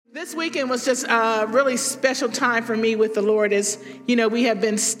This weekend was just a really special time for me with the Lord. As you know, we have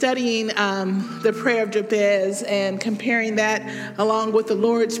been studying the prayer of Jabez and comparing that along with the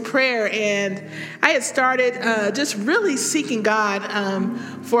Lord's Prayer. And I had started just really seeking God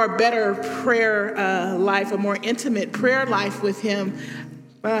for a better prayer life, a more intimate prayer life with Him.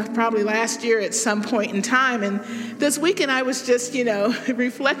 Probably last year at some point in time. And this weekend I was just,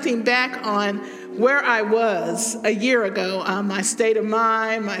 reflecting back on where I was a year ago, my state of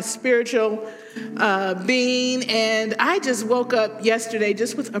mind, my spiritual being. And I just woke up yesterday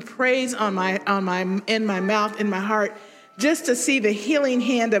just with a praise in my mouth, in my heart, just to see the healing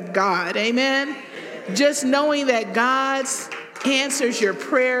hand of God. Amen. Just knowing that God answers your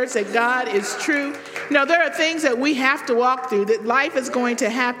prayers, that God is true. There are things that we have to walk through, that life is going to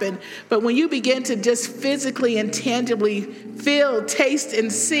happen. But when you begin to just physically and tangibly feel, taste,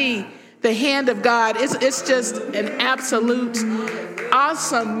 and see the hand of God, it's just an absolute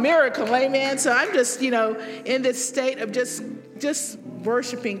awesome miracle. Amen. So I'm just, in this state of just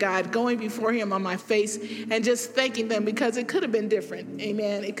worshiping God, going before Him on my face and just thanking them, because it could have been different.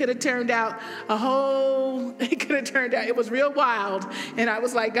 Amen. It could have turned out it was real wild. And I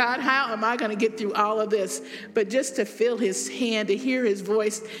was like, God, how am I going to get through all of this? But just to feel His hand, to hear His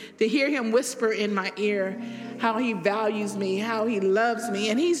voice, to hear Him whisper in my ear how He values me, how He loves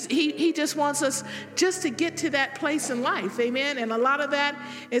me. And He just wants us just to get to that place in life. Amen. And a lot of that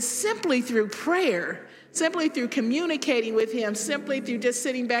is simply through prayer. Simply through communicating with Him, simply through just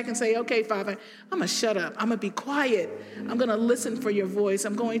sitting back and say, okay, Father, I'm going to shut up. I'm going to be quiet. I'm going to listen for your voice.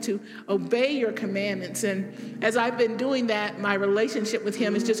 I'm going to obey your commandments. And as I've been doing that, my relationship with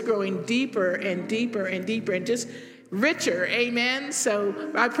Him is just growing deeper and deeper and deeper and just richer. Amen. So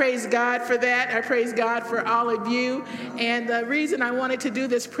I praise God for that. I praise God for all of you. And the reason I wanted to do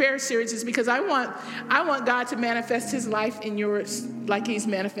this prayer series is because I want God to manifest His life in yours like He's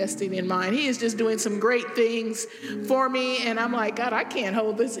manifesting in mine. He is just doing some great things for me. And I'm like, God, I can't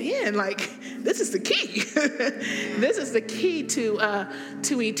hold this in. Like, this is the key. This is the key to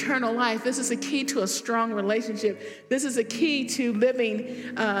eternal life. This is the key to a strong relationship. This is the key to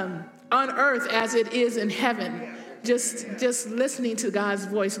living on earth as it is in heaven. Just listening to God's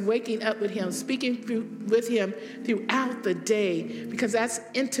voice, waking up with Him, speaking with Him throughout the day, because that's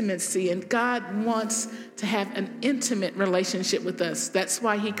intimacy, and God wants to have an intimate relationship with us. That's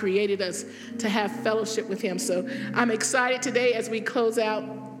why He created us, to have fellowship with Him. So I'm excited today as we close out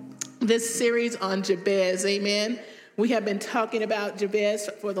this series on Jabez. Amen. We have been talking about Jabez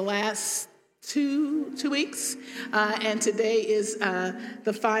for the last two weeks, and today is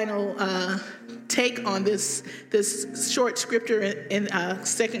the final take on this short scripture in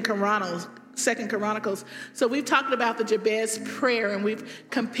Second Chronicles. So we've talked about the Jabez prayer, and we've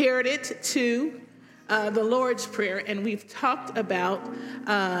compared it to the Lord's Prayer, and we've talked about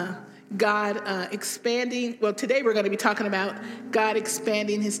God expanding. Well, today we're going to be talking about God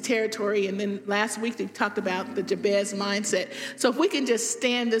expanding His territory. And then last week we talked about the Jabez mindset. So if we can just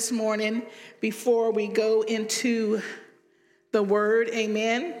stand this morning before we go into the Word.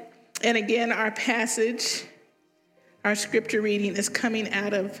 Amen. And again, our passage, our scripture reading is coming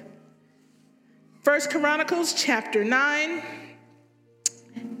out of 1 Chronicles chapter 9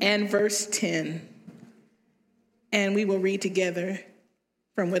 and verse 10. And we will read together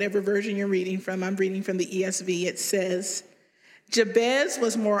from whatever version you're reading from. I'm reading from the ESV. It says, Jabez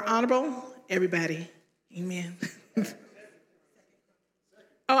was more honorable. Everybody, amen.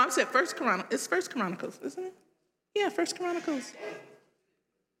 Oh, I said First Chronicles. It's First Chronicles, isn't it? Yeah, First Chronicles.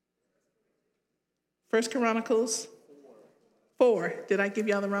 First Chronicles 4. Did I give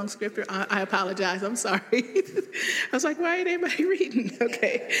y'all the wrong scripture? I apologize. I'm sorry. I was like, why ain't anybody reading?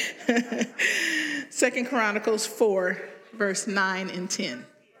 Okay. 2 Chronicles 4, verse 9 and 10.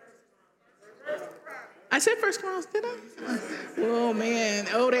 I said First Chronicles, did I? Oh, man.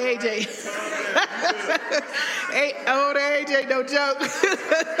 Old AJ. Hey, old AJ, no joke.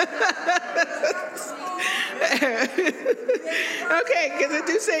 Okay, because it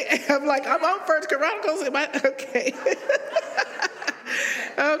do say, I'm on First Chronicles. Okay.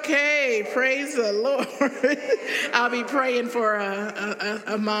 Okay, praise the Lord. I'll be praying for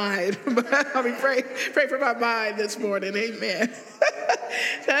a mind. I'll be praying for my mind this morning. Amen.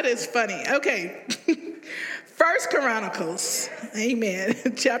 That is funny. Okay. First Chronicles, amen,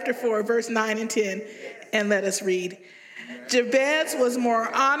 chapter 4, verse 9 and 10, and let us read. Jabez was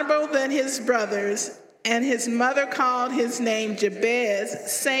more honorable than his brothers, and his mother called his name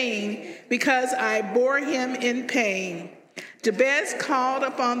Jabez, saying, because I bore him in pain. Jabez called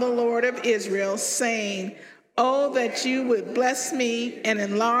upon the Lord of Israel, saying, oh, that you would bless me and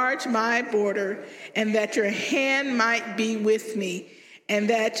enlarge my border, and that your hand might be with me, and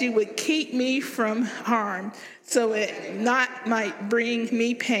that you would keep me from harm, so it not might bring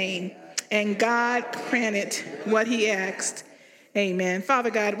me pain. And God granted what he asked. Amen. Father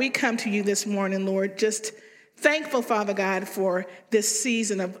God, we come to you this morning, Lord, just thankful, Father God, for this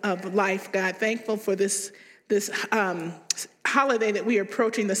season of life, God. Thankful for this holiday that we are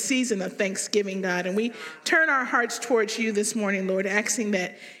approaching, the season of Thanksgiving, God. And we turn our hearts towards you this morning, Lord, asking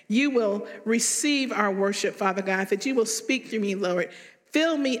that you will receive our worship, Father God, that you will speak through me, Lord.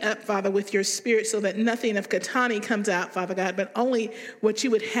 Fill me up, Father, with your spirit so that nothing of Katani comes out, Father God, but only what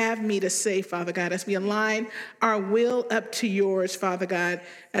you would have me to say, Father God, as we align our will up to yours, Father God,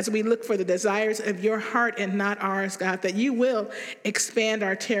 as we look for the desires of your heart and not ours, God, that you will expand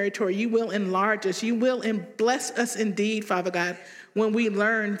our territory. You will enlarge us. You will bless us indeed, Father God, when we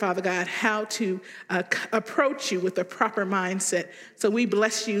learn, Father God, how to approach you with a proper mindset. So we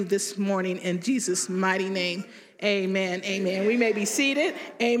bless you this morning in Jesus' mighty name. Amen, amen. We may be seated.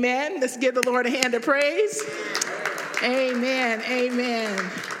 Amen. Let's give the Lord a hand of praise. Amen,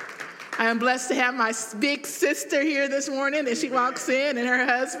 amen. I am blessed to have my big sister here this morning as she walks in, and her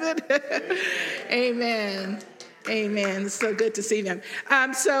husband. Amen, amen. It's so good to see them.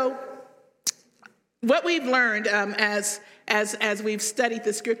 So what we've learned as we've studied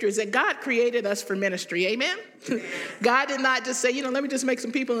the scripture is that God created us for ministry. Amen. God did not just say, let me just make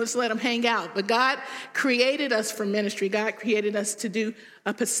some people and just let them hang out. But God created us for ministry. God created us to do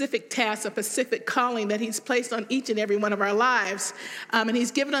a specific task, a specific calling that he's placed on each and every one of our lives. And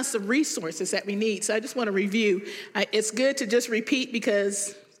he's given us the resources that we need. So I just want to review. It's good to just repeat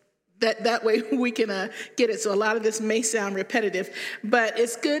because that way we can get it. So a lot of this may sound repetitive, but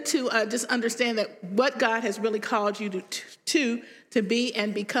it's good to just understand that what God has really called you to be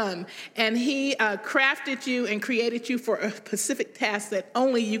and become. And he crafted you and created you for a specific task that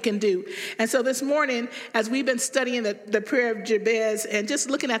only you can do. And so this morning, as we've been studying the prayer of Jabez and just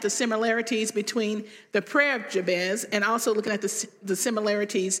looking at the similarities between the prayer of Jabez and also looking at the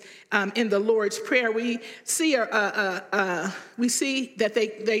similarities in the Lord's Prayer, we see that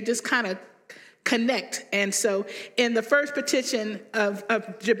they just kind of connect. And so in the first petition of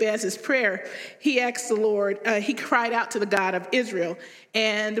Jabez's prayer, he asked the Lord, he cried out to the God of Israel.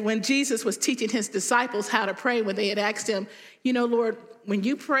 And when Jesus was teaching his disciples how to pray, when they had asked him, Lord, when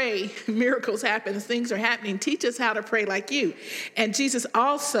you pray, miracles happen, things are happening. Teach us how to pray like you. And Jesus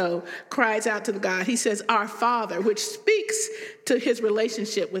also cries out to the God. He says, our Father, which speaks to his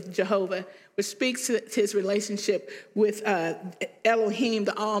relationship with Jehovah, which speaks to his relationship with Elohim,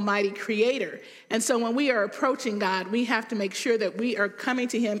 the Almighty Creator. And so when we are approaching God, we have to make sure that we are coming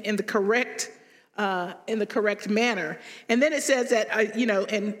to him in the correct manner. And then it says that,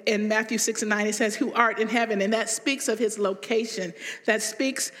 in Matthew 6:9, it says, who art in heaven. And that speaks of his location. That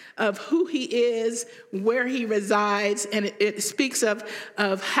speaks of who he is, where he resides. And it speaks of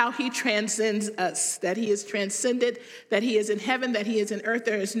how he transcends us, that he is transcended, that he is in heaven, that he is in earth.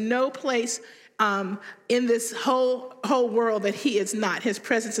 There is no place in this whole world that he is not. His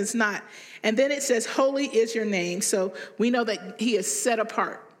presence is not. And then it says, holy is your name. So we know that he is set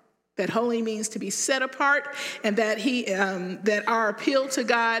apart. That holy means to be set apart, and that that our appeal to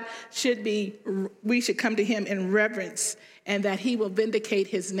God we should come to him in reverence, and that he will vindicate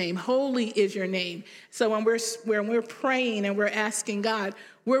his name. Holy is your name. So when we're praying and we're asking God,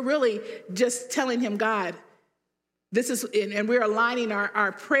 we're really just telling him, God, this is, and we're aligning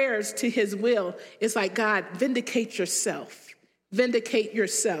our prayers to his will. It's like, God, vindicate yourself. Vindicate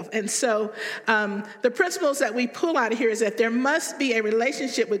yourself. And so the principles that we pull out of here is that there must be a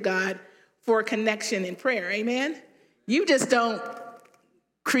relationship with God for a connection in prayer. Amen? You just don't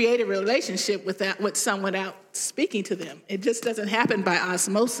create a relationship with someone out speaking to them. It just doesn't happen by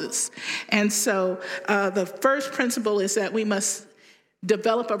osmosis. And so the first principle is that we must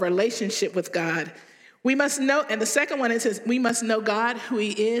develop a relationship with God. We must know, and the second one is we must know God, who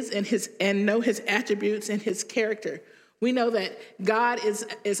he is, and know his attributes and his character. We know that God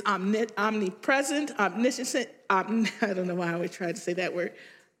is omnipresent, omniscient. I don't know why I always try to say that word,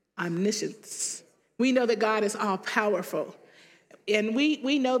 omniscience. We know that God is all powerful. And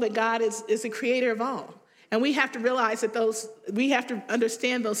we know that God is the creator of all. And we have to realize that we have to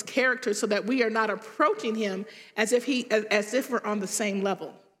understand those characters so that we are not approaching him as if we're on the same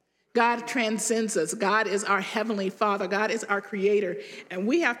level. God transcends us. God is our heavenly Father. God is our creator. And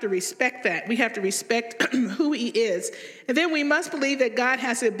we have to respect that. We have to respect who he is. And then we must believe that God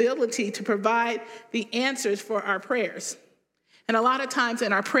has the ability to provide the answers for our prayers. And a lot of times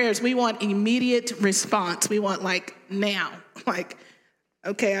in our prayers, we want immediate response. We want like now, like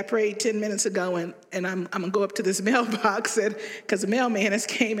Okay, I prayed 10 minutes ago, and I'm going to go up to this mailbox because the mailman has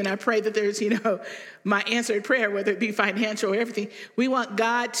came, and I pray that there's, my answered prayer, whether it be financial or everything. We want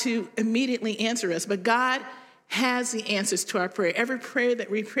God to immediately answer us, but God has the answers to our prayer. Every prayer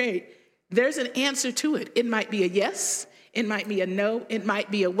that we pray, there's an answer to it. It might be a yes, it might be a no, it might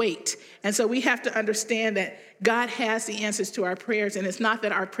be a wait. And so we have to understand that God has the answers to our prayers, and it's not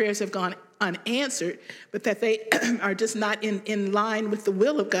that our prayers have gone unanswered, but that they are just not in line with the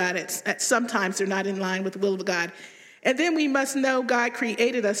will of God. Sometimes they're not in line with the will of God. And then we must know God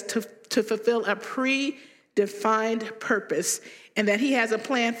created us to fulfill a predefined purpose, and that he has a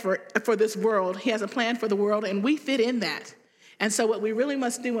plan for this world. He has a plan for the world, and we fit in that. And so what we really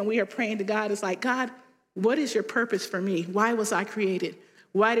must do when we are praying to God is like, God, what is your purpose for me? Why was I created?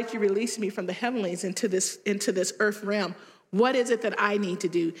 Why did you release me from the heavenlies into this earth realm? What is it that I need to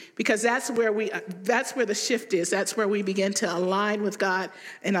do? Because that's where the shift is. That's where we begin to align with God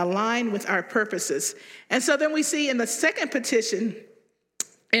and align with our purposes. And so then we see in the second petition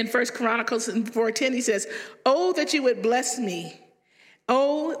in 1 Chronicles 4:10, he says, "Oh, that you would bless me.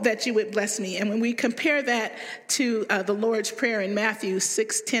 Oh, that you would bless me." And when we compare that to the Lord's Prayer in Matthew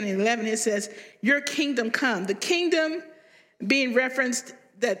 6:10 and 11, it says, "Your kingdom come." The kingdom being referenced,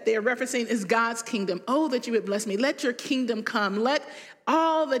 that they're referencing, is God's kingdom. Oh, that you would bless me. Let your kingdom come. Let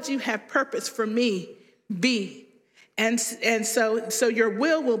all that you have purpose for me be. And so your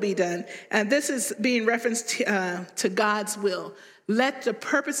will be done. And this is being referenced to God's will. Let the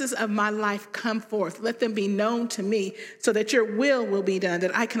purposes of my life come forth. Let them be known to me so that your will be done,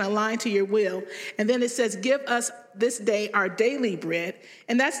 that I can align to your will. And then it says, give us this day our daily bread.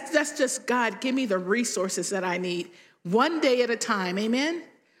 And that's just, God, give me the resources that I need. One day at a time, amen?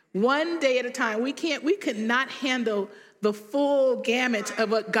 One day at a time. We could not handle the full gamut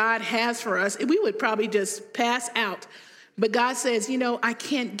of what God has for us. We would probably just pass out. But God says, I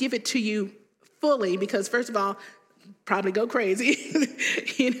can't give it to you fully because, first of all, probably go crazy,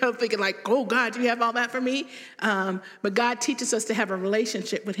 thinking like, oh, God, you have all that for me? But God teaches us to have a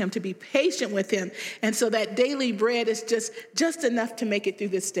relationship with him, to be patient with him. And so that daily bread is just enough to make it through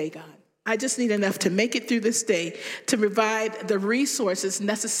this day, God. I just need enough to make it through this day, to provide the resources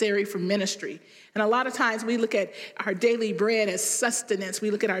necessary for ministry. And a lot of times we look at our daily bread as sustenance.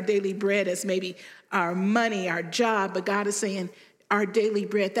 We look at our daily bread as maybe our money, our job. But God is saying our daily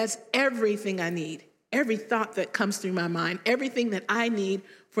bread, that's everything I need. Every thought that comes through my mind, everything that I need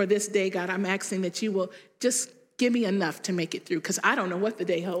for this day, God, I'm asking that you will just give me enough to make it through, because I don't know what the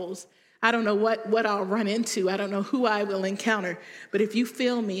day holds. I don't know what I'll run into. I don't know who I will encounter. But if you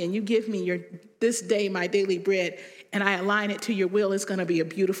fill me and you give me this day my daily bread, and I align it to your will, it's going to be a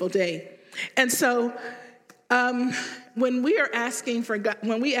beautiful day. And so when we are asking for God,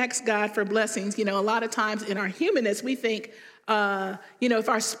 when we ask God for blessings, a lot of times in our humanness, we think, if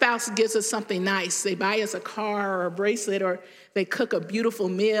our spouse gives us something nice, they buy us a car or a bracelet, or they cook a beautiful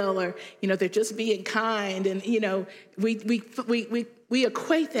meal, or, they're just being kind. And, we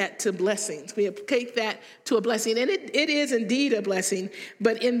equate that to blessings. We equate that to a blessing. And it is indeed a blessing.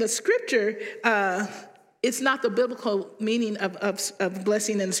 But in the scripture, it's not the biblical meaning of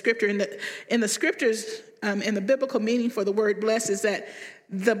blessing in the scripture. In the scriptures, and the biblical meaning for the word bless is that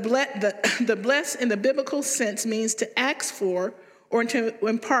the bless in the biblical sense means to ask for or to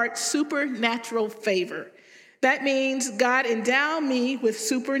impart supernatural favor. That means God endow me with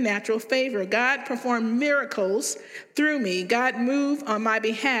supernatural favor. God perform miracles through me. God move on my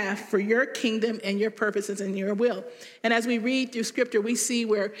behalf for your kingdom and your purposes and your will. And as we read through scripture, we see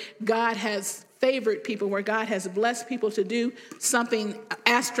where God has favored people, where God has blessed people to do something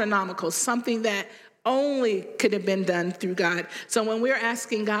astronomical, something that only could have been done through God. So when we're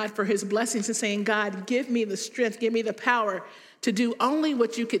asking God for his blessings and saying, God, give me the strength, give me the power to do only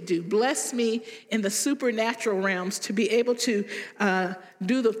what you could do. Bless me in the supernatural realms to be able to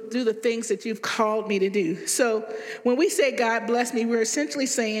do the things that you've called me to do. So when we say, God bless me, we're essentially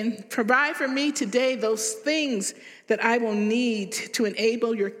saying, provide for me today those things that I will need to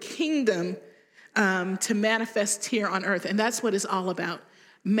enable your kingdom to manifest here on earth. And that's what it's all about.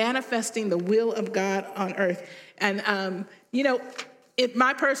 Manifesting the will of God on earth. And, I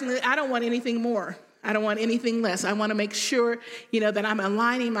don't want anything more. I don't want anything less. I want to make sure, that I'm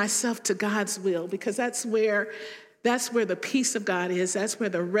aligning myself to God's will, because that's where the peace of God is. That's where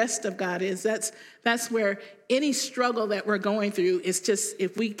the rest of God is. That's where any struggle that we're going through is just,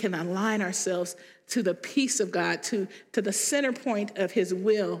 if we can align ourselves to the peace of God, to the center point of his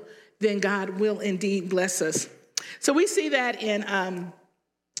will, then God will indeed bless us. So we see that in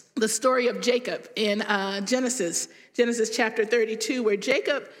the story of Jacob in Genesis chapter 32, where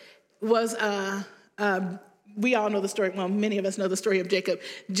Jacob was we all know the story. Well, many of us know the story of Jacob.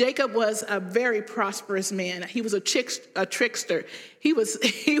 Jacob was a very prosperous man. He was a trickster. He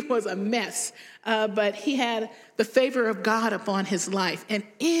was a mess, but he had the favor of God upon his life. And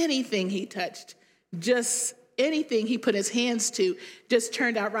anything he touched, just anything he put his hands to, just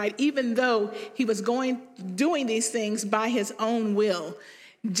turned out right, even though he was doing these things by his own will.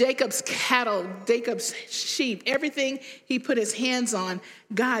 Jacob's cattle, Jacob's sheep, everything he put his hands on,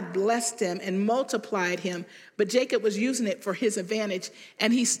 God blessed him and multiplied him. But Jacob was using it for his advantage,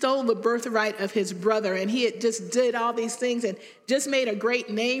 and he stole the birthright of his brother, and he had just did all these things and just made a great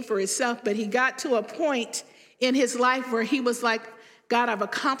name for himself. But he got to a point in his life where he was like, God, I've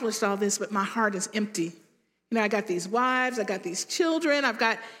accomplished all this, but my heart is empty. I got these wives, I got these children,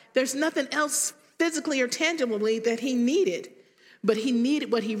 there's nothing else physically or tangibly that he needed. But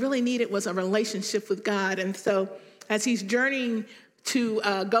what he really needed was a relationship with God. And so as he's journeying to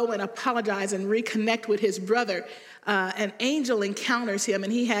go and apologize and reconnect with his brother, an angel encounters him,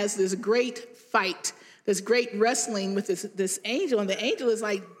 and he has this great fight, this great wrestling with this angel. And the angel is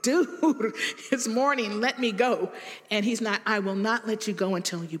like, dude, it's morning, let me go. And he's not, I will not let you go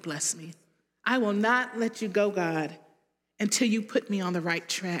until you bless me. I will not let you go, God, until you put me on the right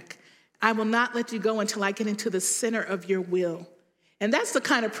track. I will not let you go until I get into the center of your will. And that's the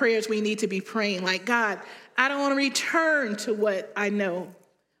kind of prayers we need to be praying. Like, God, I don't want to return to what I know.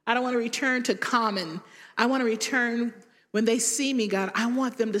 I don't want to return to common. I want to return when they see me, God. I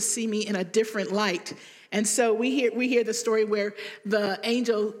want them to see me in a different light. And so we hear the story where the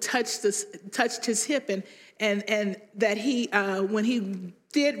angel touched his hip, and that he when he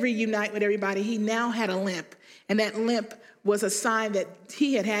did reunite with everybody, he now had a limp, and that limp was a sign that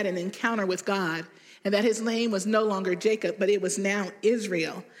he had an encounter with God. And that his name was no longer Jacob, but it was now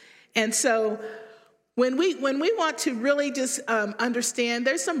Israel. And so when we want to really just understand,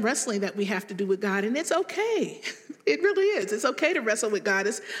 there's some wrestling that we have to do with God, and it's okay. It really is. It's okay to wrestle with God.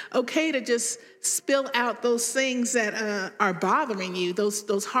 It's okay to just spill out those things that are bothering you,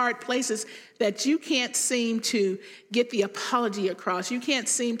 those hard places that you can't seem to get the apology across. You can't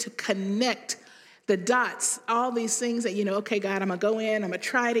seem to connect the dots, all these things that, okay, God, I'm going to go in, I'm going to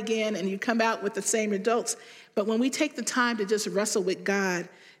try it again, and you come out with the same results. But when we take the time to just wrestle with God,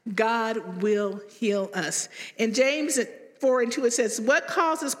 God will heal us. In James 4:2, it says, what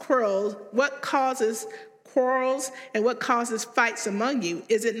causes quarrels, and what causes fights among you?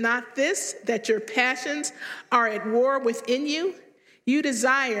 Is it not this, that your passions are at war within you? You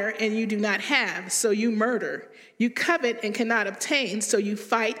desire and you do not have, so you murder. You covet and cannot obtain, so you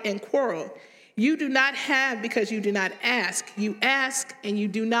fight and quarrel. You do not have because you do not ask. You ask and you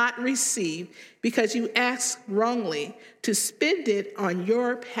do not receive because you ask wrongly to spend it on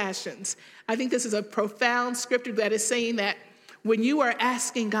your passions. I think this is a profound scripture that is saying that when you are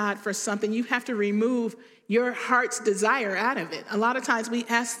asking God for something, you have to remove your heart's desire out of it. A lot of times we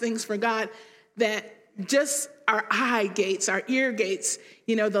ask things for God that just our eye gates, our ear gates,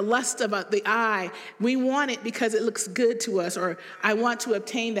 the lust of the eye. We want it because it looks good to us, or I want to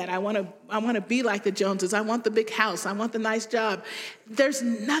obtain that. I want to be like the Joneses. I want the big house. I want the nice job. There's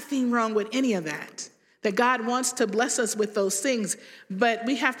nothing wrong with any of that. That God wants to bless us with those things, but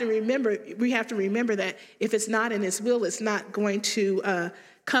we have to remember that if it's not in His will, it's not going to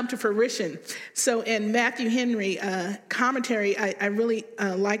come to fruition. So in Matthew Henry commentary, I really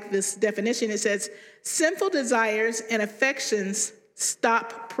like this definition. It says, sinful desires and affections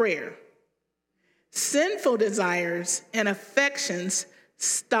stop prayer. Sinful desires and affections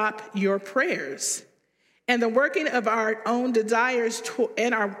stop your prayers. And the working of our own desires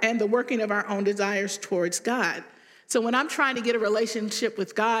and the working of our own desires towards God. So when I'm trying to get a relationship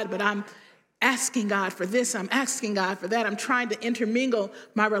with God, but I'm asking God for this, I'm asking God for that, I'm trying to intermingle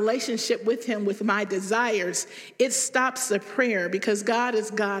my relationship with Him with my desires, it stops the prayer because God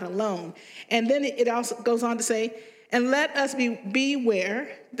is God alone. And then it also goes on to say, and let us beware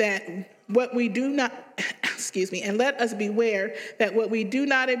that what we do not, and let us beware that what we do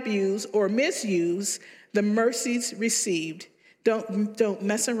not abuse or misuse the mercies received. Don't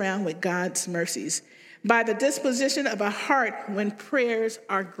mess around with God's mercies. By the disposition of a heart when prayers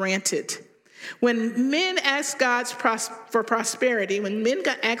are granted. When men ask God for prosperity,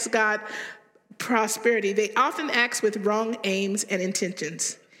 they often ask with wrong aims and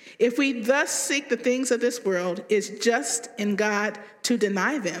intentions. If we thus seek the things of this world, it's just in God to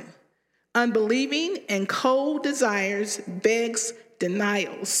deny them. Unbelieving and cold desires begs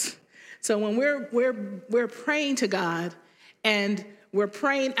denials. So when we're praying to God and we're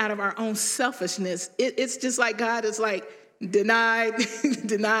praying out of our own selfishness, it's just like God is like, denied,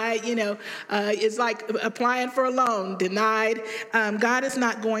 denied, it's like applying for a loan, denied. God is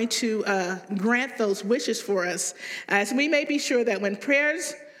not going to grant those wishes for us. As we may be sure that when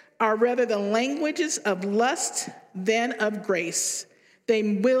prayers are rather the languages of lust than of grace,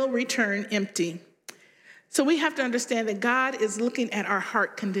 they will return empty. So we have to understand that God is looking at our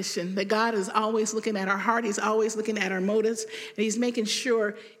heart condition, that God is always looking at our heart. He's always looking at our motives, and he's making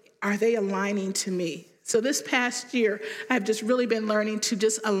sure, are they aligning to me? So this past year, I've just really been learning to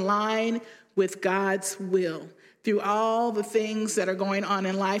just align with God's will. Through all the things that are going on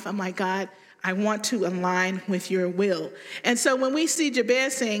in life, I'm like, God, I want to align with your will. And so when we see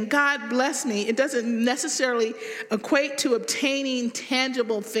Jabez saying, God bless me, it doesn't necessarily equate to obtaining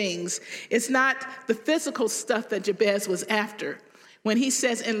tangible things. It's not the physical stuff that Jabez was after. When he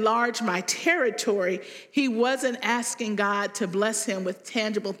says, enlarge my territory, he wasn't asking God to bless him with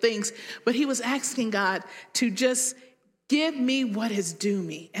tangible things, but he was asking God to just give me what is due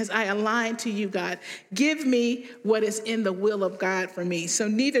me as I align to you, God. Give me what is in the will of God for me. So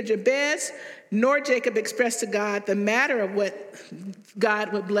neither Jabez nor Jacob expressed to God the matter of what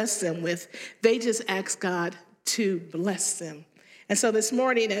God would bless them with. They just asked God to bless them. And so this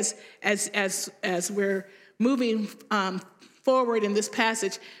morning, as we're moving forward in this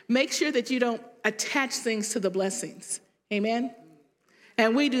passage, make sure that you don't attach things to the blessings. Amen?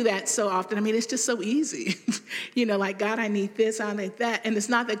 And we do that so often. I mean, it's just so easy. Like, God, I need this, I need that. And it's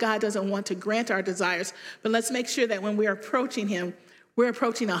not that God doesn't want to grant our desires, but let's make sure that when we're approaching him, we're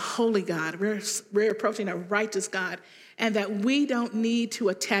approaching a holy God. We're approaching a righteous God. And that we don't need to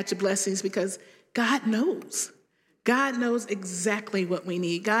attach blessings because God knows. God knows exactly what we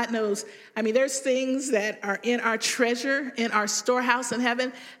need. God knows, there's things that are in our treasure, in our storehouse in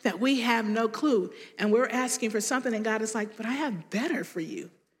heaven that we have no clue. And we're asking for something and God is like, but I have better for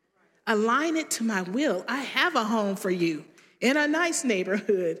you. Align it to my will. I have a home for you in a nice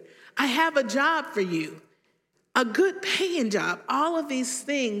neighborhood. I have a job for you, a good paying job. All of these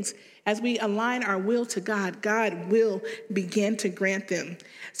things, as we align our will to God, God will begin to grant them.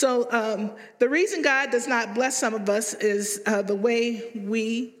 So the reason God does not bless some of us is the way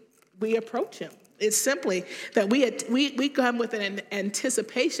we approach him. It's simply that we come with an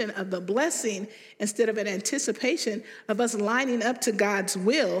anticipation of the blessing instead of an anticipation of us lining up to God's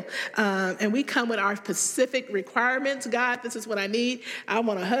will. And we come with our specific requirements. God, this is what I need. I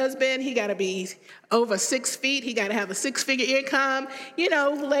want a husband. He got to be over 6 feet. He got to have a 6-figure income.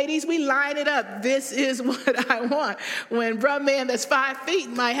 Ladies, we line it up. This is what I want. When bruh man that's 5 feet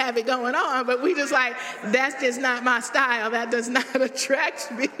might have it going on, but we just like, that's just not my style. That does not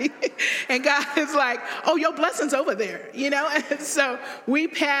attract me. And God is like, oh, your blessing's over there, And so we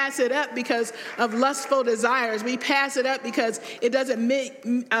pass it up because of lustful desires. We pass it up because it doesn't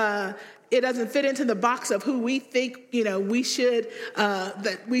fit into the box of who we think, we should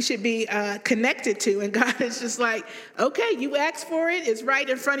be connected to. And God is just like, okay, you asked for it. It's right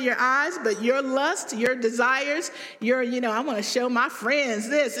in front of your eyes, but your lust, your desires, I want to show my friends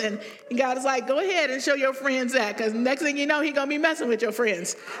this. And God is like, go ahead and show your friends that, because next thing you know, he's going to be messing with your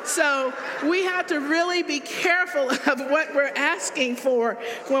friends. So we have to really be careful of what we're asking for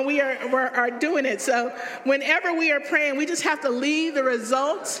when we are doing it. So whenever we are praying, we just have to leave the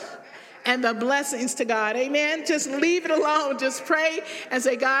results and the blessings to God. Amen. Just leave it alone. Just pray and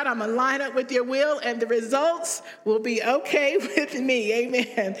say, God, I'm going to line up with your will and the results will be okay with me.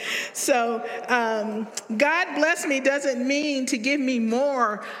 Amen. So God bless me doesn't mean to give me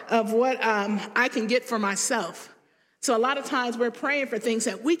more of what I can get for myself. So a lot of times we're praying for things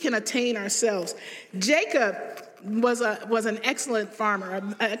that we can attain ourselves. Jacob was an excellent farmer,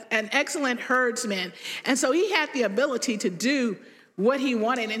 an excellent herdsman. And so he had the ability to do what he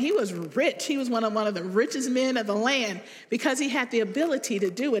wanted, and he was rich. He was one of the richest men of the land because he had the ability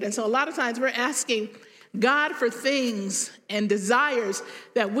to do it. And so a lot of times we're asking God for things and desires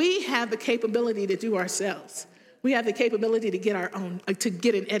that we have the capability to do ourselves. We have the capability to get our own, to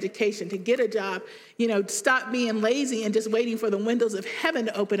get an education, to get a job, stop being lazy and just waiting for the windows of heaven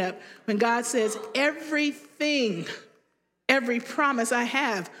to open up when God says everything, every promise I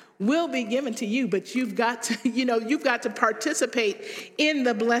have will be given to you, but you've got to participate in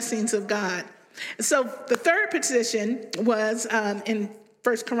the blessings of God. So the third petition was in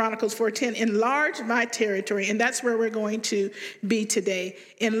 1 Chronicles 4:10, enlarge my territory. And that's where we're going to be today.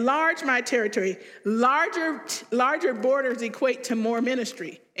 Enlarge my territory. Larger borders equate to more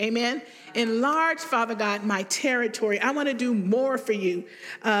ministry. Amen. Enlarge, Father God, my territory. I want to do more for you.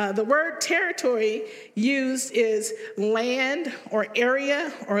 The word territory used is land or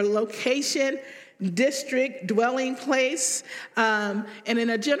area or location, district, dwelling place. And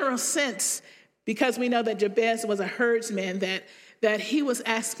in a general sense, because we know that Jabez was a herdsman, that he was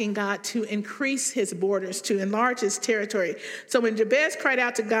asking God to increase his borders, to enlarge his territory. So when Jabez cried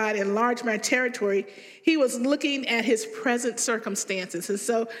out to God, enlarge my territory, he was looking at his present circumstances. And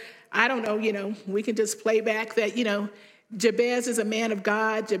so, I don't know, we can just play back that, Jabez is a man of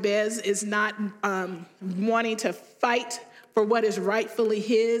God. Jabez is not wanting to fight for what is rightfully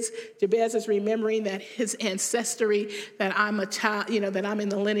his. Jabez is remembering that his ancestry, that I'm a child, that I'm in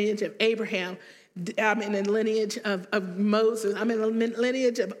the lineage of Abraham. I'm in the lineage of Moses. I'm in the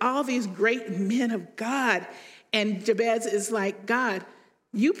lineage of all these great men of God. And Jabez is like, God,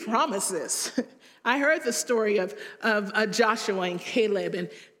 you promised this. I heard the story of Joshua and Caleb and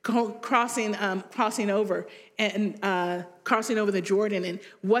crossing over the Jordan and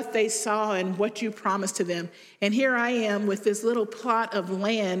what they saw and what you promised to them. And here I am with this little plot of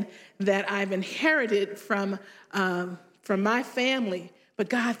land that I've inherited from my family. But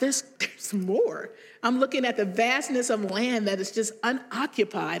God, there's more. I'm looking at the vastness of land that is just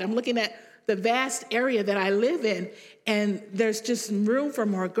unoccupied. I'm looking at the vast area that I live in, and there's just room for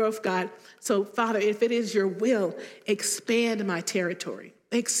more growth, God. So, Father, if it is your will, expand my territory.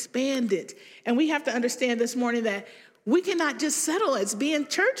 Expand it. And we have to understand this morning that we cannot just settle as being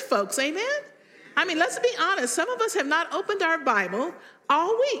church folks, amen? I mean, let's be honest. Some of us have not opened our Bible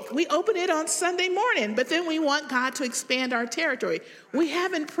all week. We open it on Sunday morning, but then we want God to expand our territory. We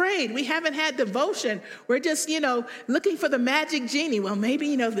haven't prayed. We haven't had devotion. We're just, looking for the magic genie. Well,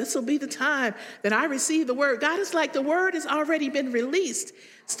 maybe, this will be the time that I receive the word. God is like, the word has already been released.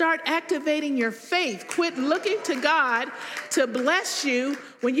 Start activating your faith. Quit looking to God to bless you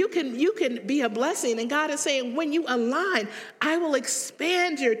when you can be a blessing. And God is saying, when you align, I will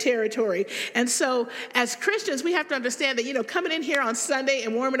expand your territory. And so as Christians, we have to understand that, coming in here on Sunday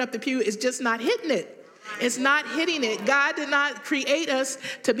and warming up the pew is just not hitting it. It's not hitting it. God did not create us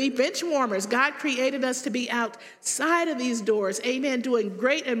to be bench warmers. God created us to be outside of these doors, amen, doing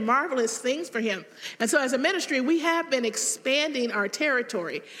great and marvelous things for him. And so as a ministry, we have been expanding our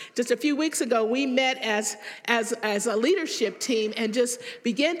territory. Just a few weeks ago, we met as a leadership team and just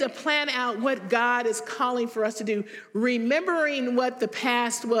began to plan out what God is calling for us to do, remembering what the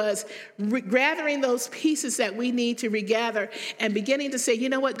past was, gathering those pieces that we need to regather, and beginning to say, you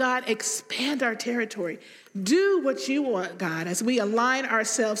know what, God, expand our territory. Do what you want, God, as we align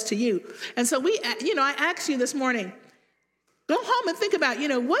ourselves to you. And so I asked you this morning, go home and think about,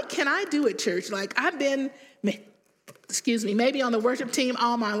 what can I do at church? Like I've been, maybe on the worship team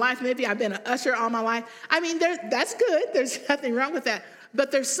all my life. Maybe I've been an usher all my life. I mean, that's good. There's nothing wrong with that.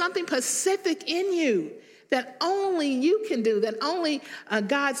 But there's something specific in you that only you can do, that only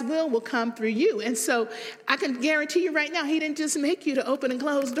God's will come through you. And so I can guarantee you right now, he didn't just make you to open and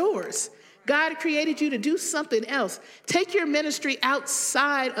close doors. God created you to do something else. Take your ministry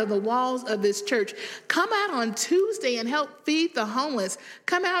outside of the walls of this church. Come out on Tuesday and help feed the homeless.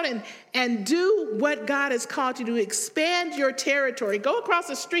 Come out and do what God has called you to do. Expand your territory. Go across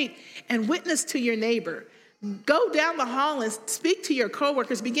the street and witness to your neighbor. Go down the hall and speak to your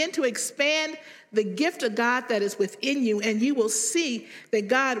coworkers. Begin to expand the gift of God that is within you, and you will see that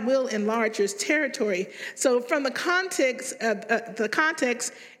God will enlarge your territory. So from the context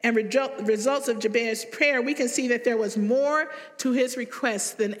and results of Jabez's prayer, we can see that there was more to his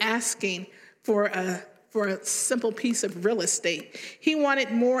request than asking for a simple piece of real estate. He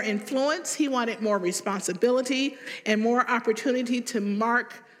wanted more influence, he wanted more responsibility, and more opportunity to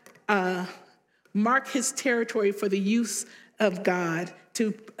mark his territory for the use of God,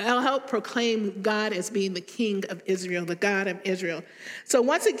 to help proclaim God as being the King of Israel, the God of Israel. So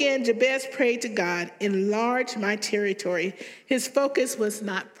once again, Jabez prayed to God, enlarge my territory. His focus was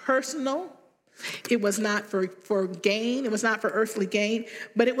not personal. It was not for gain. It was not for earthly gain,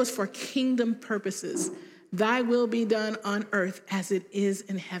 but it was for kingdom purposes. Thy will be done on earth as it is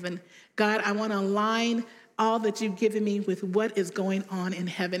in heaven. God, I want to align all that you've given me with what is going on in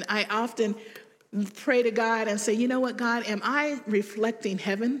heaven. I often pray to God and say, you know what, God, am I reflecting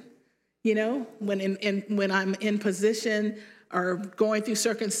heaven? When I'm in position or going through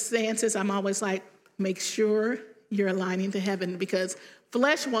circumstances, I'm always like, make sure you're aligning to heaven, because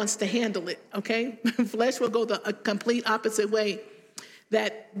flesh wants to handle it, okay? Flesh will go the complete opposite way.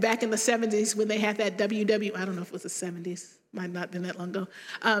 That back in the 70s when they had that I don't know if it was the 70s, might not have been that long ago,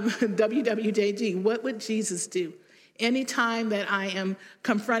 WWJD, what would Jesus do? Anytime that I am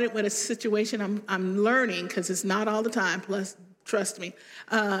confronted with a situation, I'm learning, because it's not all the time, plus, trust me,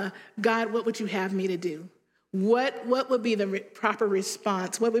 God, what would you have me to do? What would be the proper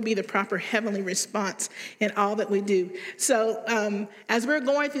response? What would be the proper heavenly response in all that we do? So as we're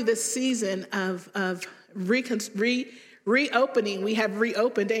going through this season of reopening. We have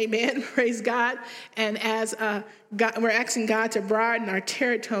reopened, amen, praise God. And as we're asking God to broaden our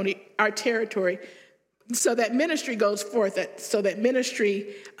territory so that ministry goes forth, so that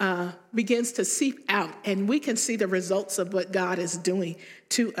ministry begins to seep out, and we can see the results of what God is doing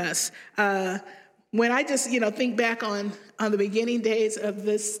to us. When I just, think back on the beginning days of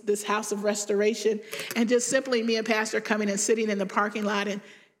this house of restoration, and just simply me and Pastor coming and sitting in the parking lot and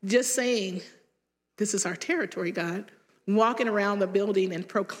just saying, this is our territory, God, walking around the building and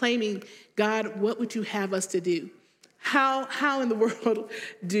proclaiming, God, what would you have us to do? How in the world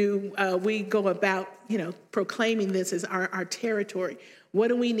do we go about, proclaiming this as our territory? What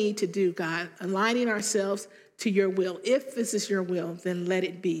do we need to do, God? Aligning ourselves to your will. If this is your will, then let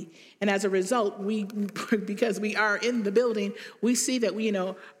it be. And as a result, because we are in the building, we see that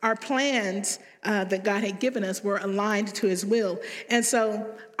our plans that God had given us were aligned to his will. And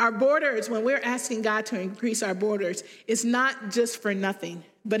so our borders, when we're asking God to increase our borders, it's not just for nothing,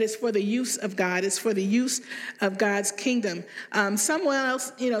 but it's for the use of God. It's for the use of God's kingdom. Someone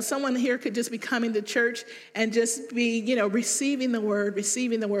else, someone here could just be coming to church and just be, receiving the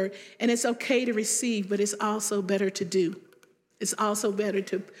word. And it's okay to receive, but it's also better to do. It's also better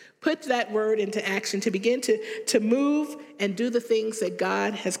to put that word into action, to begin to move and do the things that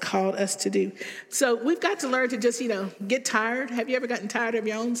God has called us to do. So we've got to learn to just, get tired. Have you ever gotten tired of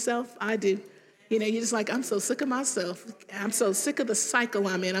your own self? I do. You're just like, I'm so sick of myself. I'm so sick of the cycle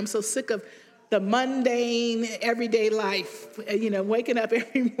I'm in. I'm so sick of the mundane, everyday life, waking up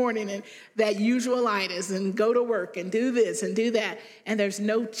every morning and that usualitis and go to work and do this and do that. And there's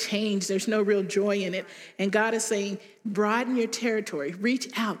no change. There's no real joy in it. And God is saying, broaden your territory, reach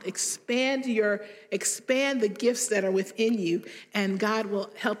out, expand the gifts that are within you. And God will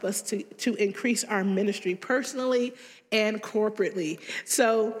help us to increase our ministry personally and corporately.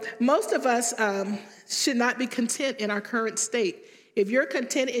 So most of us should not be content in our current state. If you're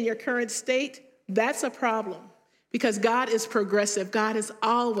content in your current state, that's a problem, because God is progressive. God is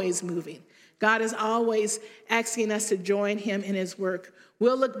always moving. God is always asking us to join him in his work.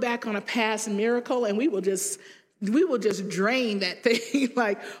 We'll look back on a past miracle and we will just drain that thing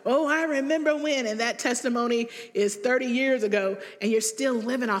like, oh, I remember when, and that testimony is 30 years ago and you're still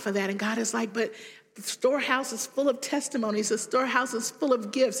living off of that. And God is like, but the storehouse is full of testimonies. The storehouse is full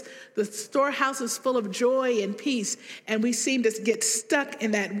of gifts. The storehouse is full of joy and peace. And we seem to get stuck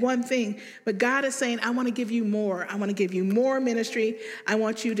in that one thing. But God is saying, I want to give you more. I want to give you more ministry. I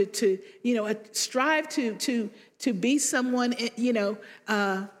want you to strive to be someone,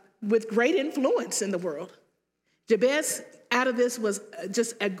 with great influence in the world. Jabez out of this was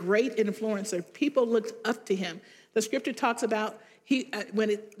just a great influencer. People looked up to him. The scripture talks about when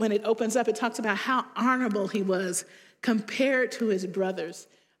it opens up, it talks about how honorable he was compared to his brothers,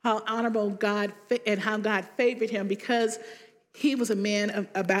 how honorable God and how God favored him because he was a man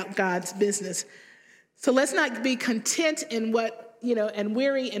about God's business. So let's not be content in what, and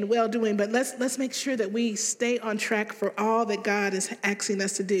weary in well-doing, but let's make sure that we stay on track for all that God is asking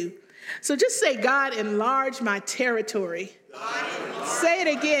us to do. So just say, God, enlarge my territory. Say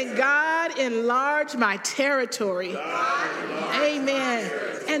it again, God, enlarge my territory. Amen.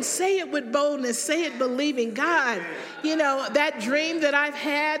 And say it with boldness. Say it believing. God, that dream that I've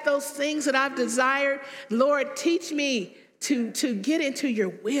had, those things that I've desired, Lord, teach me to get into your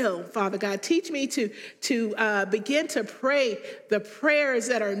will, Father God. Teach me to begin to pray the prayers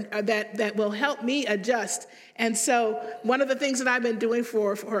that will help me adjust. And so one of the things that I've been doing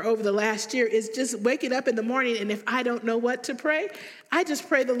for over the last year is just waking up in the morning, and if I don't know what to pray, I just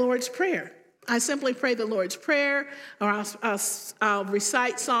pray the Lord's Prayer. I simply pray the Lord's Prayer, or I'll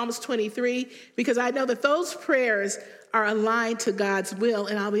recite Psalms 23, because I know that those prayers are aligned to God's will,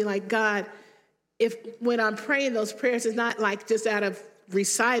 and I'll be like, God, when I'm praying those prayers, it's not like just out of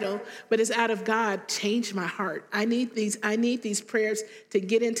recital, but it's out of God, change my heart. I need these prayers to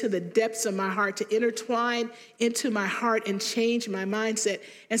get into the depths of my heart, to intertwine into my heart and change my mindset.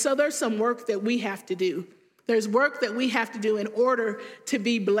 And so there's some work that we have to do. There's work that we have to do in order to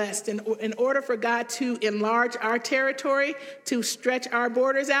be blessed. In order for God to enlarge our territory, to stretch our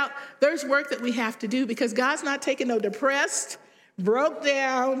borders out, there's work that we have to do, because God's not taking no depressed, broke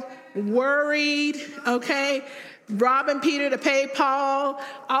down, worried, robbing Peter to pay Paul,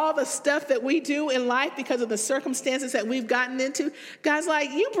 all the stuff that we do in life because of the circumstances that we've gotten into. God's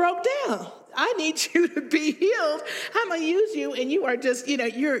like, you broke down. I need you to be healed. I'm going to use you, and you are just,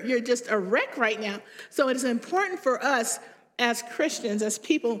 you're just a wreck right now. So it is important for us as Christians, as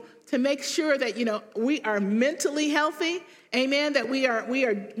people, to make sure that, we are mentally healthy, amen, that we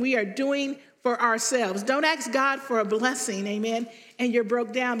are doing for ourselves. Don't ask God for a blessing, amen, and you're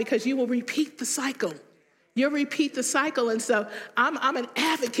broke down, because you will repeat the cycle. You'll repeat the cycle. And so I'm an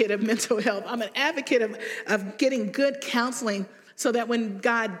advocate of mental health. I'm an advocate of getting good counseling so that when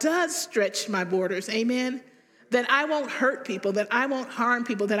God does stretch my borders, amen, that I won't hurt people, that I won't harm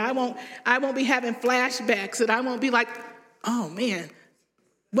people, that I won't be having flashbacks, that I won't be like, oh man,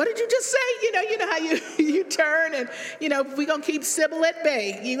 what did you just say? You know how you turn and, we're going to keep Sybil at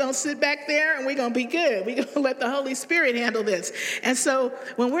bay. You're going to sit back there and we're going to be good. We're going to let the Holy Spirit handle this. And so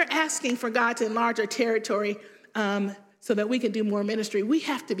when we're asking for God to enlarge our territory so that we can do more ministry, we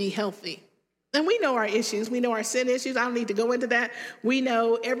have to be healthy. And we know our issues. We know our sin issues. I don't need to go into that. We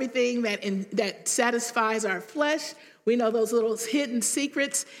know everything that satisfies our flesh. We know those little hidden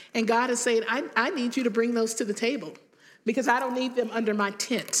secrets. And God is saying, I need you to bring those to the table because I don't need them under my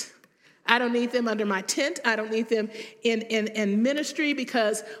tent. I don't need them under my tent. I don't need them in ministry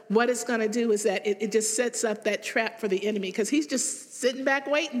because what it's going to do is that it just sets up that trap for the enemy because he's just sitting back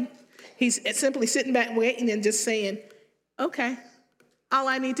waiting. He's simply sitting back waiting and just saying, okay, all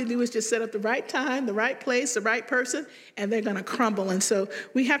I need to do is just set up the right time, the right place, the right person, and they're going to crumble. And so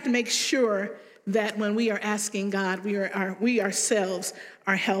we have to make sure that when we are asking God, we ourselves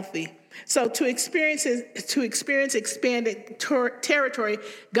are healthy. So to experience expanded territory,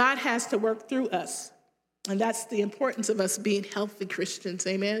 God has to work through us. And that's the importance of us being healthy Christians,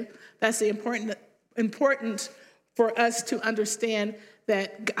 amen? That's the important for us to understand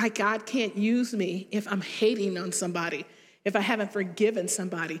that God can't use me if I'm hating on somebody, if I haven't forgiven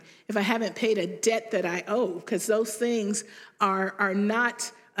somebody, if I haven't paid a debt that I owe, because those things are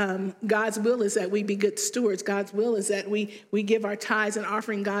not, God's will is that we be good stewards. God's will is that we give our tithes and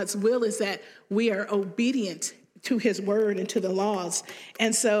offering. God's will is that we are obedient to his word and to the laws.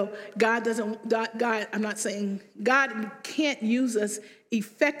 And so God, I'm not saying God can't use us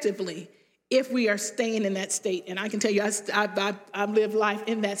effectively if we are staying in that state. And I can tell you, I've lived life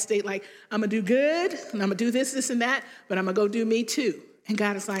in that state. Like, I'm going to do good, and I'm going to do this, and that, but I'm going to go do me too. And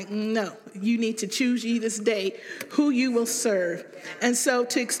God is like, no, you need to choose ye this day who you will serve. And so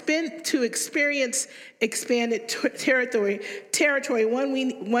to experience expanded territory,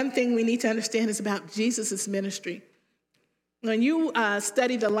 one thing we need to understand is about Jesus' ministry. When you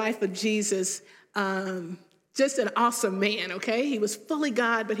study the life of Jesus, just an awesome man, okay? He was fully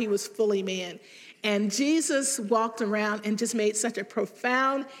God, but he was fully man. And Jesus walked around and just made such a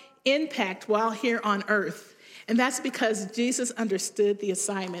profound impact while here on earth. And that's because Jesus understood the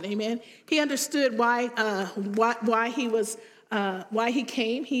assignment, amen? He understood why he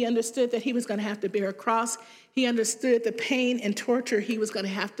came. He understood that he was going to have to bear a cross. He understood the pain and torture he was going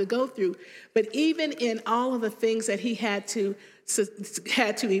to have to go through. But even in all of the things that he had to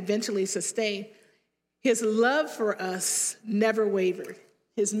eventually sustain, his love for us never wavered.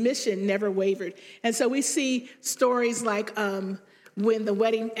 His mission never wavered. And so we see stories like at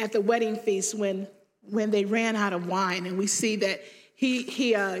the wedding feast when they ran out of wine, and we see that he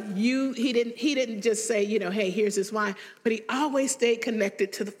didn't just say, hey, here's this wine, but he always stayed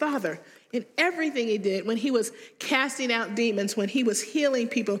connected to the Father in everything he did. When he was casting out demons, when he was healing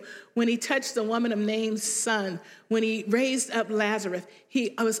people, when he touched the woman of Nain's son, when he raised up Lazarus,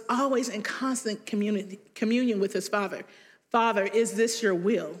 he was always in constant communion with his Father. Father, is this your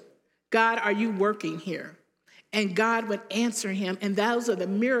will? God, are you working here? And God would answer him. And those are the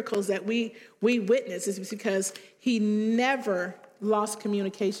miracles that we witness, is because he never lost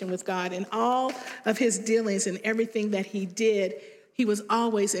communication with God. In all of his dealings and everything that he did, he was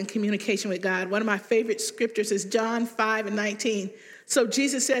always in communication with God. One of my favorite scriptures is John 5:19. So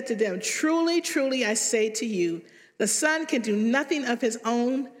Jesus said to them, truly, truly, I say to you, the Son can do nothing of his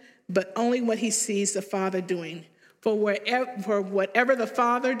own, but only what he sees the Father doing. For whatever the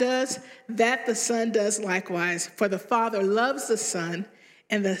Father does, that the Son does likewise. For the Father loves the Son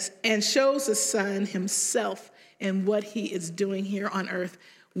and shows the Son himself in what he is doing here on earth.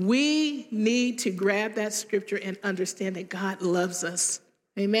 We need to grab that scripture and understand that God loves us.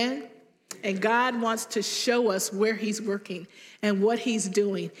 Amen? And God wants to show us where he's working and what he's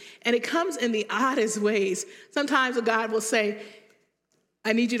doing. And it comes in the oddest ways. Sometimes God will say,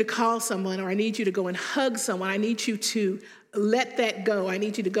 I need you to call someone, or I need you to go and hug someone. I need you to let that go. I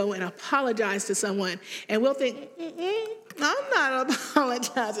need you to go and apologize to someone. And we'll think, I'm not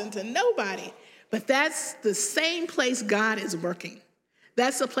apologizing to nobody. But that's the same place God is working.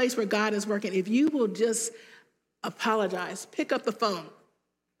 That's the place where God is working. If you will just apologize, pick up the phone,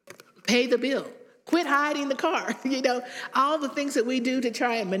 pay the bill, quit hiding the car, all the things that we do to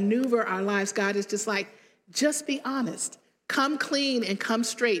try and maneuver our lives, God is just like, just be honest. Come clean and come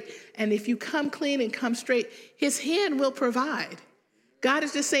straight. And if you come clean and come straight, his hand will provide. God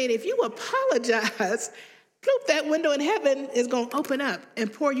is just saying, if you apologize, ploop, that window in heaven is going to open up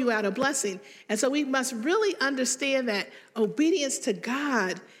and pour you out a blessing. And so we must really understand that obedience to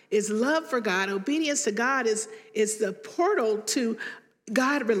God is love for God. Obedience to God is the portal to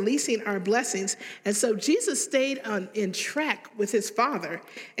God releasing our blessings. And so Jesus stayed in track with his Father.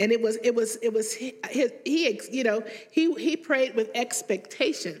 And he prayed with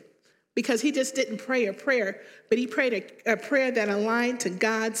expectation, because he just didn't pray a prayer, but he prayed a prayer that aligned to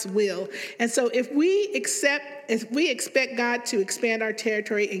God's will. And so if we expect God to expand our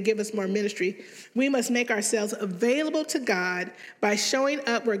territory and give us more ministry, we must make ourselves available to God by showing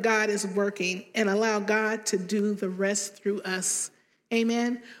up where God is working and allow God to do the rest through us.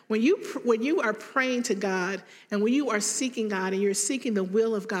 Amen. When you are praying to God and when you are seeking God and you're seeking the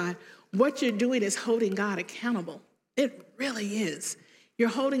will of God, what you're doing is holding God accountable. It really is. You're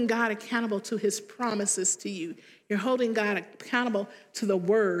holding God accountable to his promises to you. You're holding God accountable to the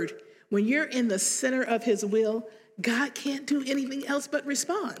word. When you're in the center of his will, God can't do anything else but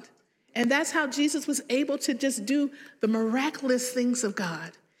respond. And that's how Jesus was able to just do the miraculous things of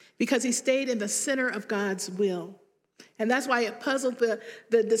God, because he stayed in the center of God's will. And that's why it puzzled the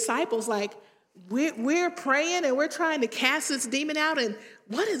disciples, like, we're praying and we're trying to cast this demon out, and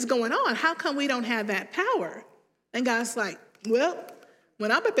what is going on? How come we don't have that power? And God's like, well,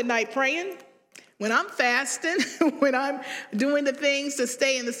 when I'm up at night praying, when I'm fasting, when I'm doing the things to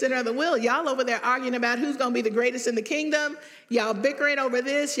stay in the center of the will, y'all over there arguing about who's going to be the greatest in the kingdom. Y'all bickering over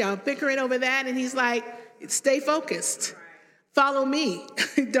this, y'all bickering over that. And he's like, stay focused. Follow me.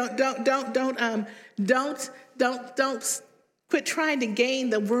 Don't quit trying to gain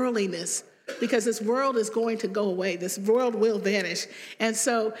the worldliness, because this world is going to go away. This world will vanish. And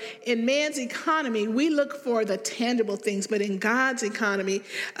so in man's economy, we look for the tangible things, but in God's economy,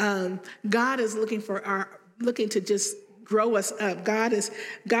 God is looking to just grow us up. God's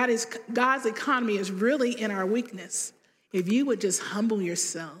economy is really in our weakness. If you would just humble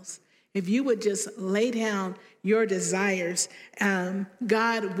yourselves, if you would just lay down your desires,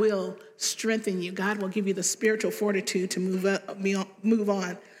 God will strengthen you. God will give you the spiritual fortitude to move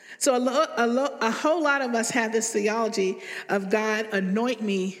on. So a whole lot of us have this theology of, God, anoint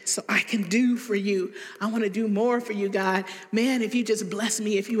me so I can do for you. I want to do more for you, God. Man, if you just bless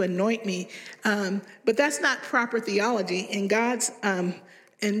me, if you anoint me. But that's not proper theology. And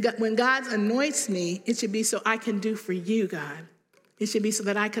when God anoints me, it should be so I can do for you, God. It should be so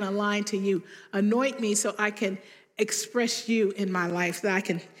that I can align to you. Anoint me so I can express you in my life, so that I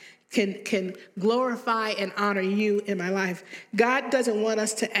can glorify and honor you in my life. God doesn't want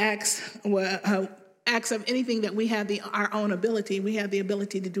us to ask of anything that we have our own ability. We have the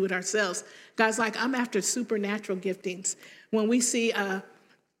ability to do it ourselves. God's like, I'm after supernatural giftings. When we see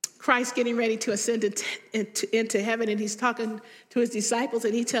Christ getting ready to ascend into heaven, and he's talking to his disciples,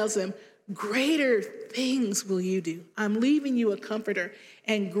 and he tells them, greater things will you do. I'm leaving you a comforter,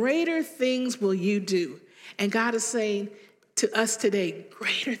 and greater things will you do. And God is saying to us today,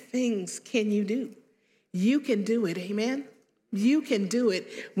 greater things can you do. You can do it, amen? You can do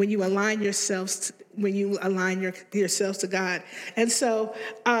it when you align yourselves to God. And so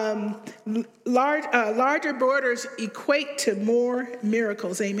larger borders equate to more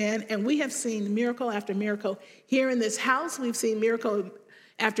miracles, amen? And we have seen miracle after miracle here in this house. We've seen miracle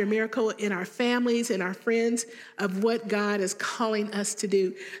after miracle in our families and our friends of what God is calling us to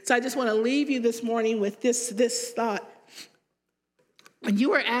do. So I just want to leave you this morning with this thought. When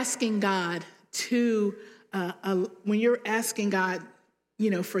you are asking God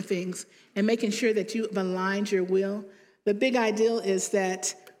for things and making sure that you have aligned your will, the big ideal is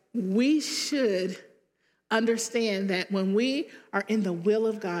that we should understand that when we are in the will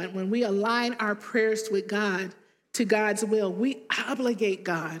of God, when we align our prayers with God, to God's will, we obligate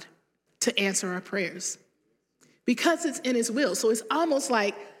God to answer our prayers because it's in his will. So it's almost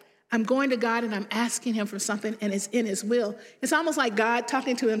like I'm going to God and I'm asking him for something and it's in his will. It's almost like God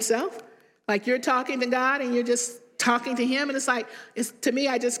talking to himself, like you're talking to God and you're just talking to him. And it's like, to me,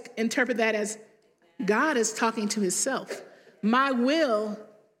 I just interpret that as God is talking to himself. My will,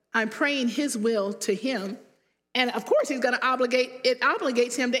 I'm praying his will to him. And of course, it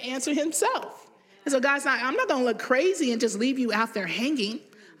obligates him to answer himself. And so God's not, I'm not going to look crazy and just leave you out there hanging.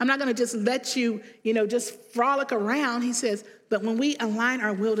 I'm not going to just let you, just frolic around. He says, but when we align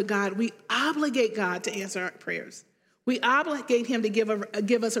our will to God, we obligate God to answer our prayers. We obligate him to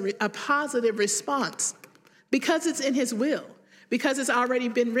give us a positive response because it's in his will, because it's already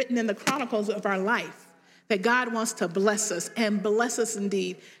been written in the chronicles of our life that God wants to bless us and bless us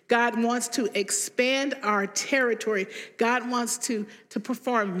indeed. God wants to expand our territory. God wants to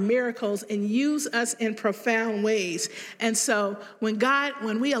perform miracles and use us in profound ways. And so when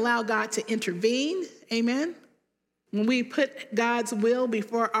we allow God to intervene, amen, when we put God's will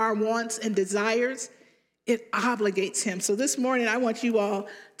before our wants and desires, it obligates him. So this morning, I want you all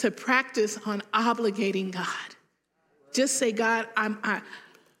to practice on obligating God. Just say, God,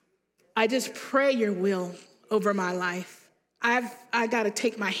 I just pray your will over my life. I got to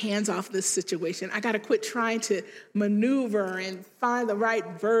take my hands off this situation. I got to quit trying to maneuver and find the right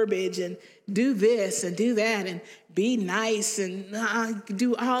verbiage and do this and do that and be nice and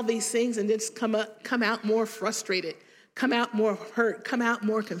do all these things and just come out more frustrated, come out more hurt, come out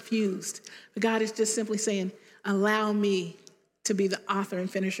more confused. But God is just simply saying, allow me to be the author and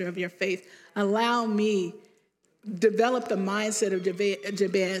finisher of your faith. Allow me develop the mindset of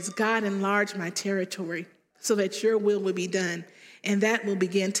Jabez. God, enlarge my territory so that your will be done. And that will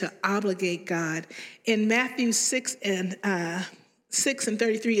begin to obligate God. In Matthew 6 and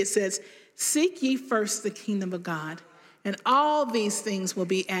 33, it says, seek ye first the kingdom of God, and all these things will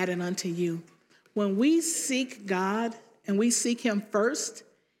be added unto you. When we seek God and we seek him first,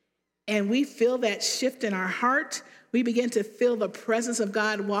 and we feel that shift in our heart, we begin to feel the presence of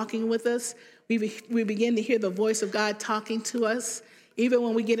God walking with us. We begin to hear the voice of God talking to us. Even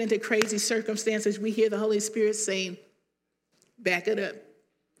when we get into crazy circumstances, we hear the Holy Spirit saying, back it up.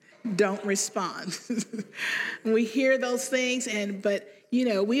 Don't respond. We hear those things, but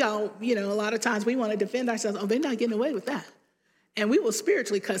we all, a lot of times we want to defend ourselves. Oh, they're not getting away with that. And we will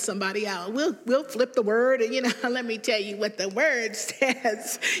spiritually cuss somebody out. We'll flip the word and, let me tell you what the word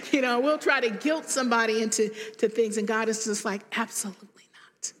says. We'll try to guilt somebody into things. And God is just like, absolutely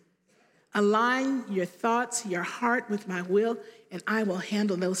not. Align your thoughts, your heart with my will, and I will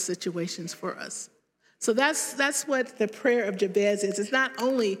handle those situations for us. So that's what the prayer of Jabez is. It's not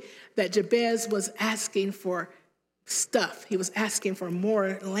only that Jabez was asking for stuff. He was asking for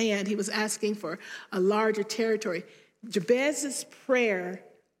more land. He was asking for a larger territory. Jabez's prayer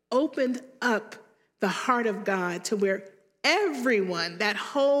opened up the heart of God to where everyone, that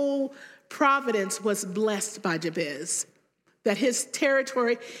whole providence was blessed by Jabez. That his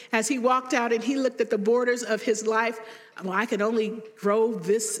territory, as he walked out and he looked at the borders of his life, well, I can only grow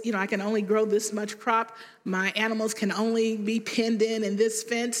this, I can only grow this much crop. My animals can only be penned in this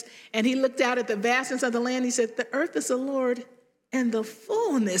fence. And he looked out at the vastness of the land. He said, the earth is the Lord and the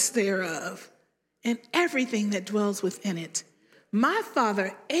fullness thereof, and everything that dwells within it. My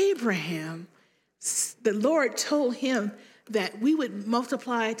father Abraham, the Lord told him that we would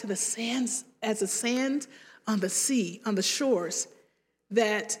multiply to the sands as the sand on the sea, on the shores,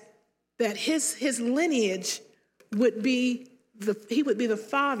 that his lineage would be he would be the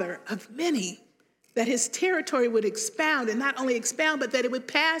father of many, that his territory would expound, and not only expound, but that it would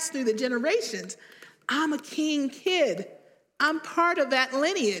pass through the generations. I'm a king kid. I'm part of that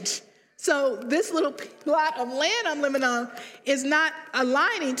lineage. So this little plot of land I'm living on is not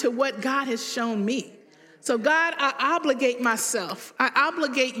aligning to what God has shown me. So God, I obligate myself. I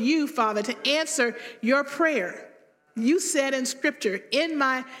obligate you, Father, to answer your prayer. You said in scripture, when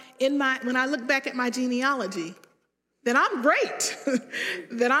I look back at my genealogy, that I'm great,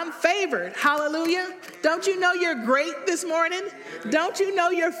 that I'm favored. Hallelujah. Don't you know you're great this morning? Don't you know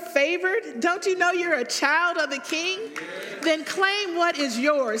you're favored? Don't you know you're a child of the King? Then claim what is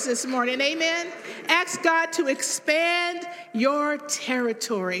yours this morning. Amen. Ask God to expand your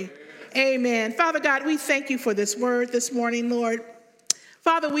territory. Amen. Father God, we thank you for this word this morning, Lord.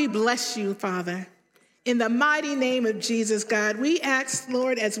 Father, we bless you, Father. In the mighty name of Jesus, God, we ask,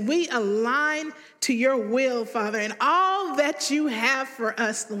 Lord, as we align to your will, Father, and all that you have for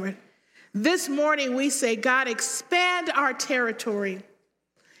us, Lord. This morning we say, God, expand our territory,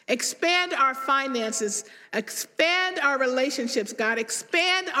 expand our finances, expand our relationships, God,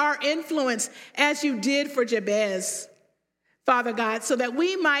 expand our influence as you did for Jabez, Father God, so that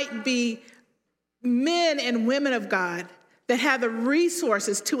we might be men and women of God that have the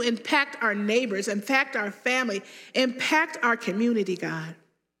resources to impact our neighbors, impact our family, impact our community, God,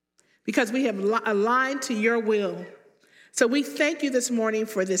 because we have aligned to your will. So we thank you this morning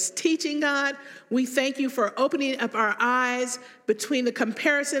for this teaching, God. We thank you for opening up our eyes between the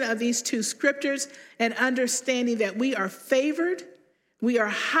comparison of these two scriptures and understanding that we are favored. We are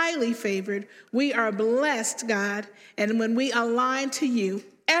highly favored. We are blessed, God. And when we align to you,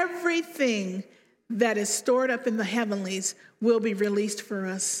 everything that is stored up in the heavenlies will be released for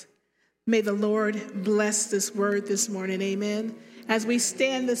us. May the Lord bless this word this morning. Amen. As we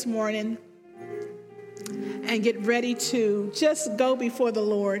stand this morning and get ready to just go before the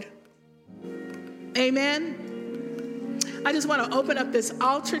Lord, Amen. I just want to open up this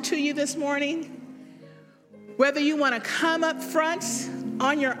altar to you this morning. Whether you want to come up front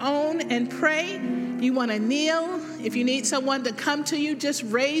on your own and pray, you want to kneel, if you need someone to come to you, just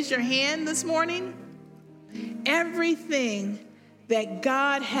raise your hand this morning. Everything that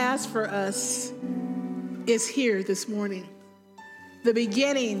God has for us is here this morning. The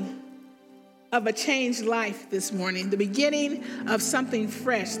beginning of a changed life this morning, the beginning of something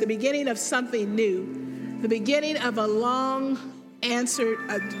fresh, the beginning of something new, the beginning of a long answered,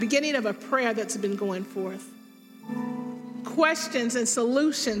 the beginning of a prayer that's been going forth. Questions and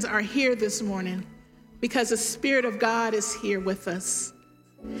solutions are here this morning because the Spirit of God is here with us.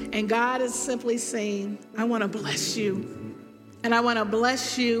 And God is simply saying, I want to bless you, and I want to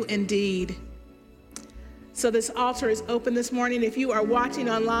bless you indeed. So this altar is open this morning. If you are watching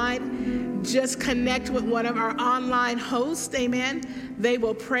online, just connect with one of our online hosts, amen. They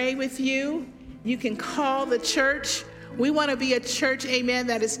will pray with you. You can call the church. We want to be a church, amen,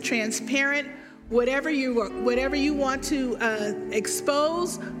 that is transparent. Whatever you want to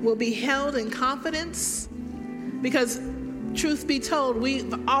expose will be held in confidence, because truth be told,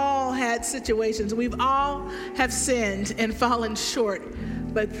 we've all had situations. We've all have sinned and fallen short.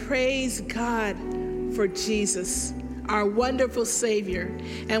 But praise God for Jesus, our wonderful Savior.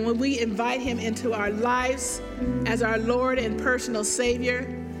 And when we invite him into our lives as our Lord and personal Savior,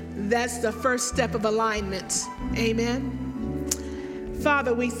 that's the first step of alignment. Amen.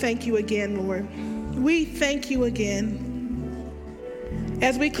 Father, we thank you again, Lord. We thank you again.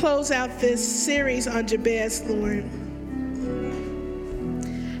 As we close out this series on Jabez, Lord,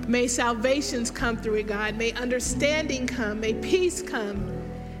 may salvations come through it, God. May understanding come. May peace come.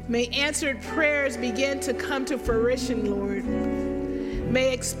 May answered prayers begin to come to fruition, Lord.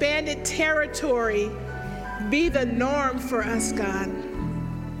 May expanded territory be the norm for us, God.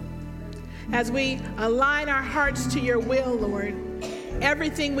 As we align our hearts to your will, Lord,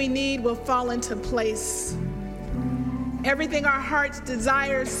 everything we need will fall into place. Everything our hearts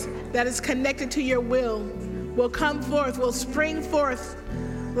desires that is connected to your will come forth, will spring forth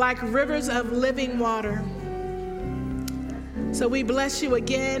like rivers of living water. So we bless you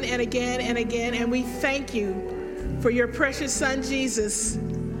again and again and again, and we thank you for your precious Son, Jesus,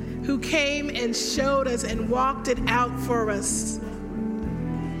 who came and showed us and walked it out for us.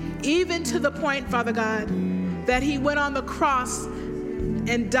 Even to the point, Father God, that he went on the cross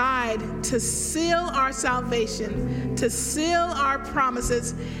and died to seal our salvation, to seal our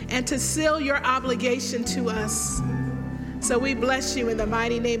promises, and to seal your obligation to us. So we bless you in the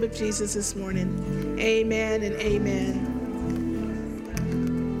mighty name of Jesus this morning. Amen and amen.